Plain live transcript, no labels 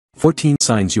14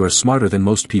 signs you are smarter than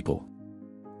most people.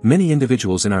 Many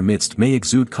individuals in our midst may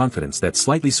exude confidence that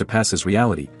slightly surpasses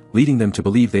reality, leading them to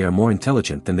believe they are more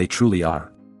intelligent than they truly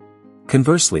are.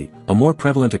 Conversely, a more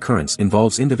prevalent occurrence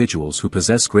involves individuals who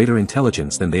possess greater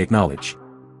intelligence than they acknowledge.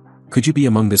 Could you be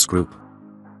among this group?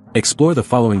 Explore the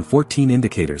following 14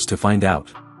 indicators to find out.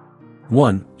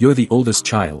 1. You're the oldest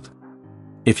child.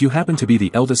 If you happen to be the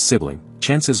eldest sibling,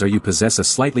 chances are you possess a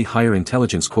slightly higher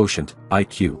intelligence quotient,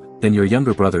 IQ, than your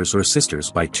younger brothers or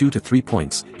sisters by 2 to 3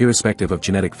 points, irrespective of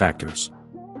genetic factors.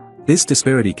 This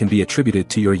disparity can be attributed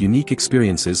to your unique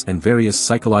experiences and various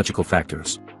psychological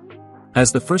factors.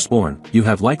 As the firstborn, you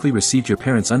have likely received your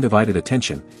parents' undivided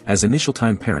attention, as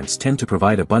initial-time parents tend to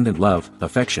provide abundant love,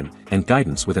 affection, and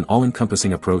guidance with an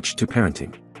all-encompassing approach to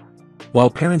parenting. While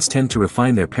parents tend to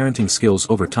refine their parenting skills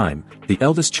over time, the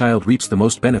eldest child reaps the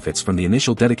most benefits from the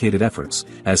initial dedicated efforts,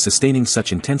 as sustaining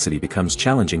such intensity becomes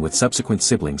challenging with subsequent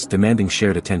siblings demanding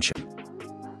shared attention.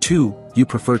 2. You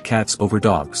prefer cats over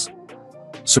dogs.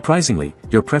 Surprisingly,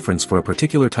 your preference for a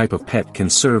particular type of pet can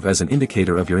serve as an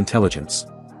indicator of your intelligence.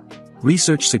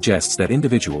 Research suggests that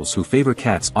individuals who favor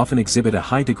cats often exhibit a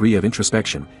high degree of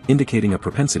introspection, indicating a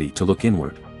propensity to look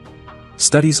inward.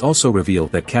 Studies also reveal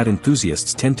that cat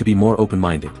enthusiasts tend to be more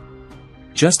open-minded.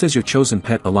 Just as your chosen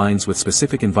pet aligns with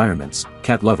specific environments,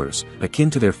 cat lovers, akin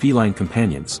to their feline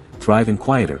companions, thrive in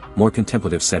quieter, more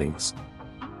contemplative settings.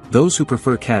 Those who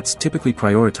prefer cats typically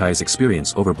prioritize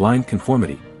experience over blind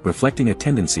conformity, reflecting a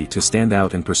tendency to stand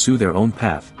out and pursue their own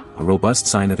path, a robust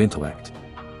sign of intellect.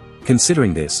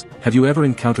 Considering this, have you ever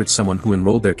encountered someone who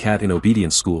enrolled their cat in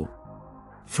obedience school?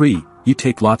 3. You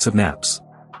take lots of naps.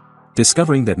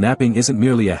 Discovering that napping isn't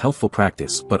merely a healthful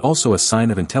practice but also a sign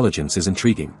of intelligence is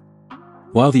intriguing.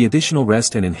 While the additional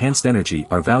rest and enhanced energy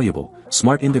are valuable,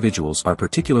 smart individuals are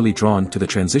particularly drawn to the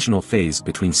transitional phase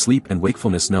between sleep and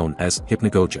wakefulness known as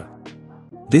hypnagogia.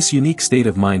 This unique state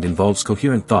of mind involves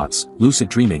coherent thoughts, lucid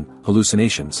dreaming,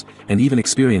 hallucinations, and even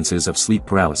experiences of sleep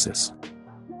paralysis.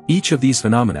 Each of these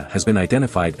phenomena has been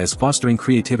identified as fostering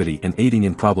creativity and aiding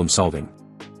in problem solving.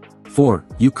 4.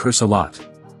 You curse a lot.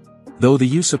 Though the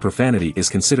use of profanity is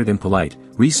considered impolite,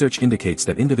 research indicates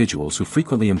that individuals who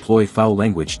frequently employ foul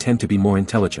language tend to be more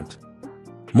intelligent.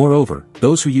 Moreover,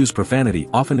 those who use profanity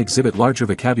often exhibit larger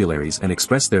vocabularies and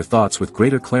express their thoughts with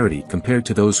greater clarity compared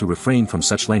to those who refrain from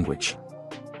such language.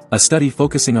 A study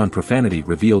focusing on profanity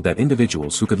revealed that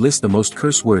individuals who could list the most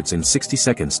curse words in 60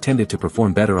 seconds tended to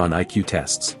perform better on IQ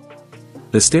tests.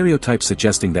 The stereotype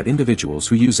suggesting that individuals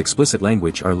who use explicit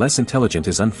language are less intelligent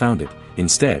is unfounded.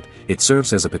 Instead, it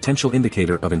serves as a potential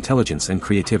indicator of intelligence and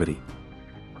creativity.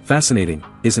 Fascinating,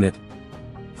 isn't it?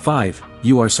 5.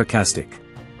 You are sarcastic.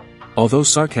 Although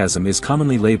sarcasm is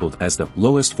commonly labeled as the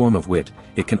lowest form of wit,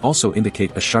 it can also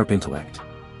indicate a sharp intellect.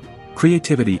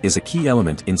 Creativity is a key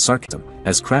element in sarcasm,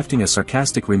 as crafting a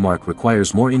sarcastic remark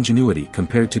requires more ingenuity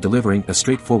compared to delivering a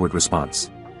straightforward response.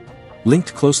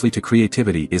 Linked closely to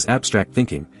creativity is abstract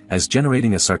thinking, as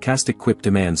generating a sarcastic quip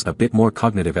demands a bit more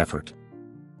cognitive effort.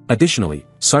 Additionally,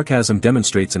 sarcasm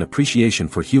demonstrates an appreciation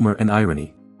for humor and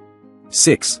irony.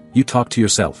 6. You talk to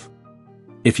yourself.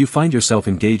 If you find yourself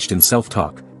engaged in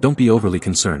self-talk, don't be overly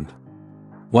concerned.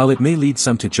 While it may lead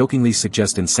some to jokingly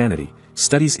suggest insanity,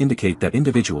 studies indicate that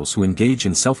individuals who engage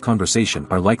in self-conversation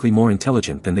are likely more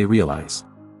intelligent than they realize.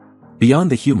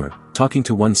 Beyond the humor, talking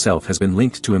to oneself has been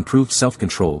linked to improved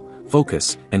self-control,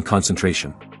 focus, and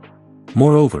concentration.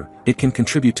 Moreover, it can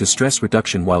contribute to stress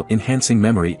reduction while enhancing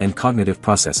memory and cognitive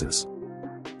processes.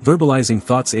 Verbalizing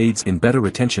thoughts aids in better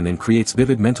retention and creates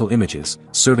vivid mental images,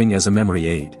 serving as a memory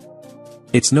aid.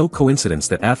 It's no coincidence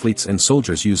that athletes and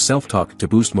soldiers use self-talk to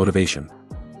boost motivation.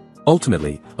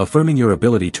 Ultimately, affirming your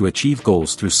ability to achieve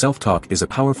goals through self-talk is a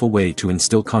powerful way to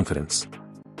instill confidence.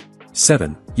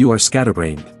 7. You are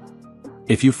scatterbrained.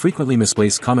 If you frequently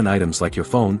misplace common items like your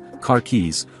phone, car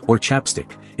keys, or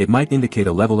chapstick, it might indicate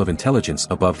a level of intelligence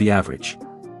above the average.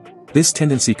 This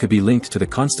tendency could be linked to the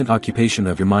constant occupation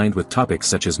of your mind with topics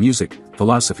such as music,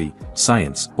 philosophy,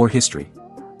 science, or history.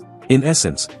 In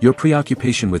essence, your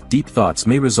preoccupation with deep thoughts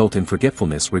may result in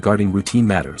forgetfulness regarding routine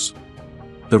matters.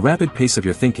 The rapid pace of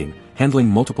your thinking, handling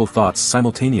multiple thoughts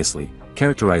simultaneously,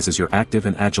 characterizes your active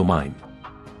and agile mind.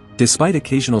 Despite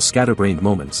occasional scatterbrained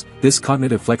moments, this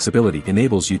cognitive flexibility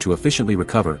enables you to efficiently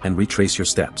recover and retrace your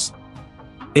steps.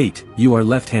 8. You are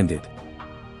left-handed.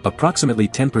 Approximately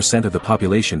 10% of the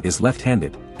population is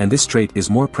left-handed, and this trait is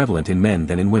more prevalent in men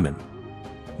than in women.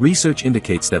 Research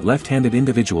indicates that left-handed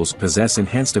individuals possess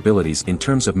enhanced abilities in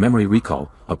terms of memory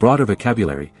recall, a broader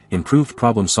vocabulary, improved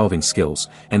problem-solving skills,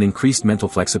 and increased mental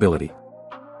flexibility.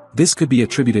 This could be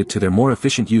attributed to their more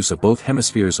efficient use of both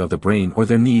hemispheres of the brain or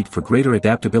their need for greater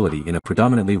adaptability in a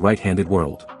predominantly right-handed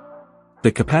world.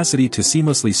 The capacity to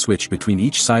seamlessly switch between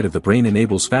each side of the brain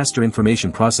enables faster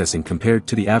information processing compared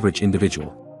to the average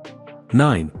individual.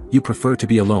 9. You prefer to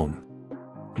be alone.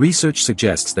 Research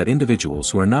suggests that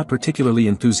individuals who are not particularly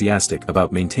enthusiastic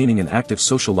about maintaining an active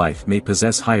social life may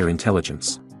possess higher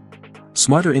intelligence.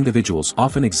 Smarter individuals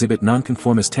often exhibit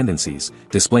nonconformist tendencies,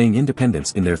 displaying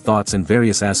independence in their thoughts and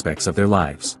various aspects of their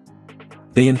lives.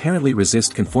 They inherently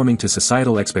resist conforming to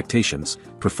societal expectations,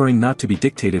 preferring not to be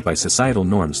dictated by societal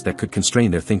norms that could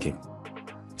constrain their thinking.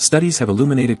 Studies have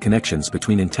illuminated connections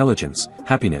between intelligence,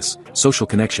 happiness, social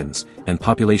connections, and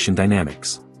population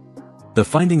dynamics. The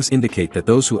findings indicate that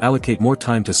those who allocate more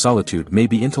time to solitude may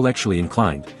be intellectually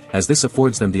inclined, as this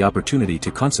affords them the opportunity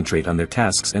to concentrate on their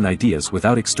tasks and ideas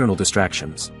without external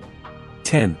distractions.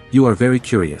 10. You are very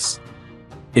curious.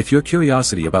 If your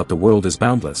curiosity about the world is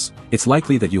boundless, it's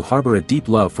likely that you harbor a deep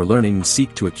love for learning and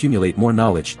seek to accumulate more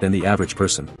knowledge than the average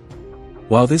person.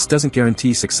 While this doesn't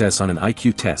guarantee success on an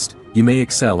IQ test, you may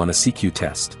excel on a CQ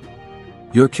test.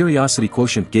 Your curiosity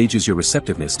quotient gauges your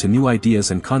receptiveness to new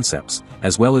ideas and concepts,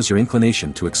 as well as your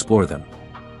inclination to explore them.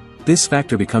 This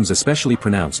factor becomes especially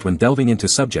pronounced when delving into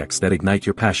subjects that ignite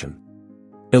your passion.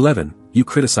 11. You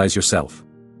criticize yourself.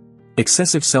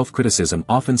 Excessive self-criticism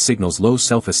often signals low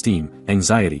self-esteem,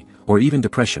 anxiety, or even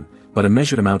depression, but a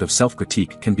measured amount of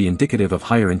self-critique can be indicative of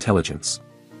higher intelligence.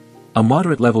 A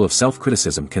moderate level of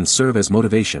self-criticism can serve as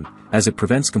motivation, as it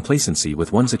prevents complacency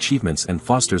with one's achievements and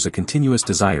fosters a continuous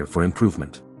desire for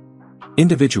improvement.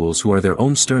 Individuals who are their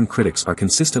own stern critics are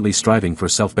consistently striving for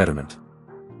self-betterment.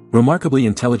 Remarkably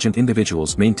intelligent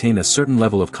individuals maintain a certain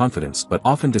level of confidence but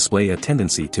often display a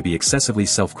tendency to be excessively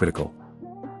self-critical.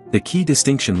 The key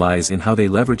distinction lies in how they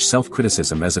leverage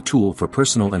self-criticism as a tool for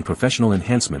personal and professional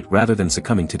enhancement rather than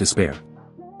succumbing to despair.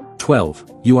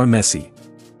 12. You are messy.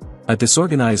 A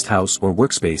disorganized house or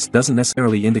workspace doesn't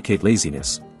necessarily indicate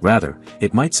laziness, rather,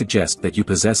 it might suggest that you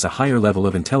possess a higher level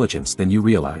of intelligence than you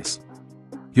realize.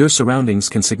 Your surroundings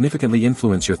can significantly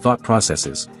influence your thought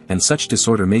processes, and such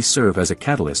disorder may serve as a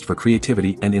catalyst for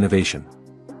creativity and innovation.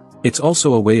 It's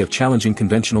also a way of challenging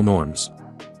conventional norms.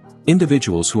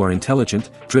 Individuals who are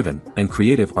intelligent, driven, and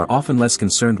creative are often less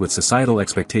concerned with societal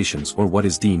expectations or what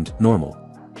is deemed normal.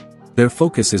 Their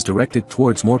focus is directed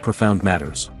towards more profound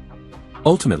matters.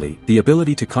 Ultimately, the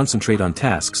ability to concentrate on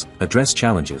tasks, address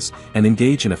challenges, and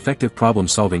engage in effective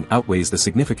problem-solving outweighs the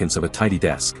significance of a tidy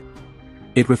desk.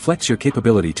 It reflects your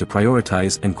capability to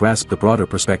prioritize and grasp the broader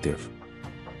perspective.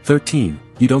 13.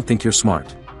 You don't think you're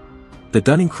smart. The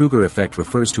Dunning-Kruger effect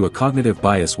refers to a cognitive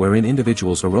bias wherein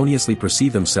individuals erroneously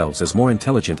perceive themselves as more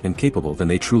intelligent and capable than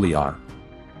they truly are.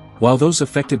 While those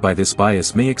affected by this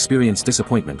bias may experience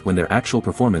disappointment when their actual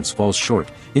performance falls short,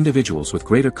 individuals with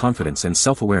greater confidence and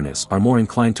self-awareness are more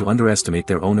inclined to underestimate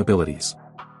their own abilities.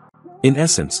 In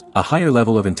essence, a higher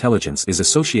level of intelligence is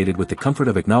associated with the comfort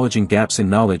of acknowledging gaps in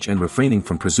knowledge and refraining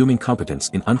from presuming competence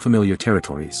in unfamiliar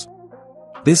territories.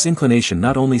 This inclination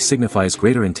not only signifies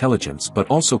greater intelligence but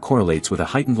also correlates with a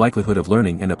heightened likelihood of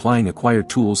learning and applying acquired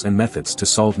tools and methods to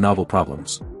solve novel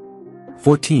problems.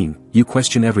 14. You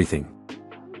question everything.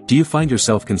 Do you find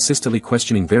yourself consistently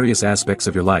questioning various aspects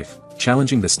of your life,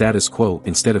 challenging the status quo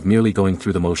instead of merely going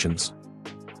through the motions?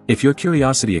 If your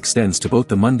curiosity extends to both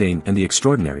the mundane and the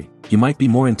extraordinary, you might be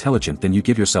more intelligent than you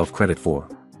give yourself credit for.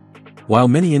 While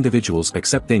many individuals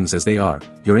accept things as they are,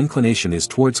 your inclination is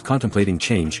towards contemplating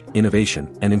change,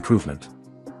 innovation, and improvement.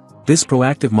 This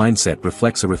proactive mindset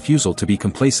reflects a refusal to be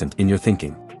complacent in your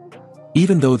thinking.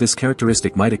 Even though this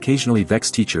characteristic might occasionally vex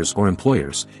teachers or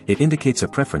employers, it indicates a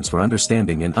preference for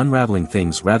understanding and unraveling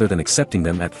things rather than accepting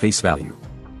them at face value.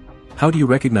 How do you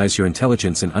recognize your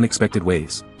intelligence in unexpected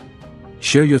ways?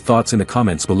 Share your thoughts in the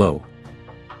comments below.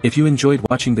 If you enjoyed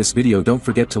watching this video, don't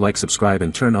forget to like, subscribe,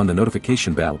 and turn on the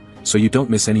notification bell, so you don't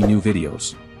miss any new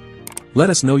videos.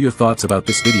 Let us know your thoughts about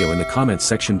this video in the comments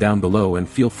section down below, and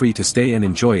feel free to stay and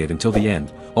enjoy it until the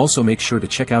end. Also make sure to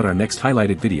check out our next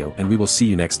highlighted video, and we will see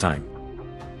you next time.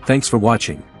 Thanks for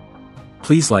watching.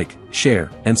 Please like,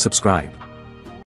 share, and subscribe.